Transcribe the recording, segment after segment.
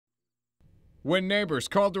When neighbors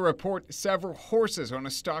called to report several horses on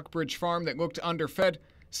a Stockbridge farm that looked underfed,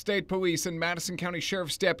 state police and Madison County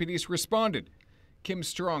Sheriff's deputies responded. Kim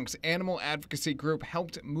Strong's animal advocacy group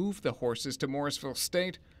helped move the horses to Morrisville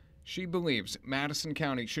State. She believes Madison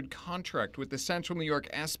County should contract with the Central New York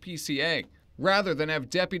SPCA rather than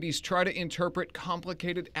have deputies try to interpret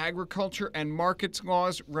complicated agriculture and markets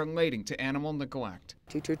laws relating to animal neglect.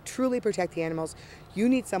 To truly protect the animals, you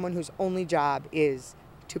need someone whose only job is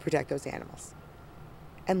to protect those animals.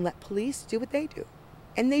 And let police do what they do.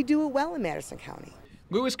 And they do it well in Madison County.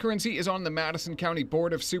 Louis Carinzi is on the Madison County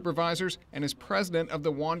Board of Supervisors and is president of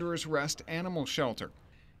the Wanderers Rest Animal Shelter.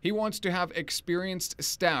 He wants to have experienced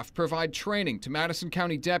staff provide training to Madison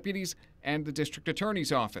County deputies and the district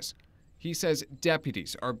attorney's office. He says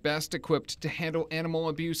deputies are best equipped to handle animal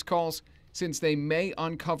abuse calls since they may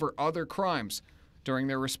uncover other crimes during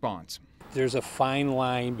their response. There's a fine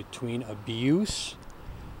line between abuse,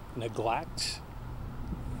 neglect,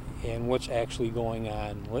 and what's actually going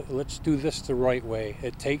on. Let's do this the right way.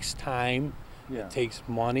 It takes time, It takes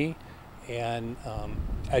money, and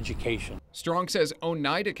education. Strong says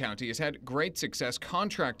Oneida County has had great success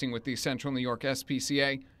contracting with the Central New York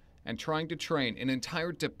SPCA and trying to train an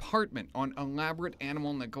entire department on elaborate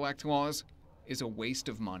animal neglect laws is a waste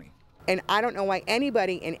of money. And I don't know why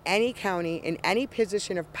anybody in any county, in any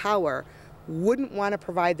position of power, wouldn't want to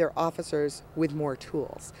provide their officers with more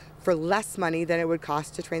tools for less money than it would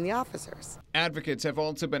cost to train the officers. Advocates have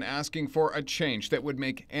also been asking for a change that would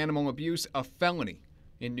make animal abuse a felony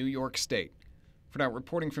in New York State. For now,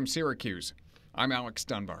 reporting from Syracuse, I'm Alex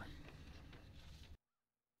Dunbar.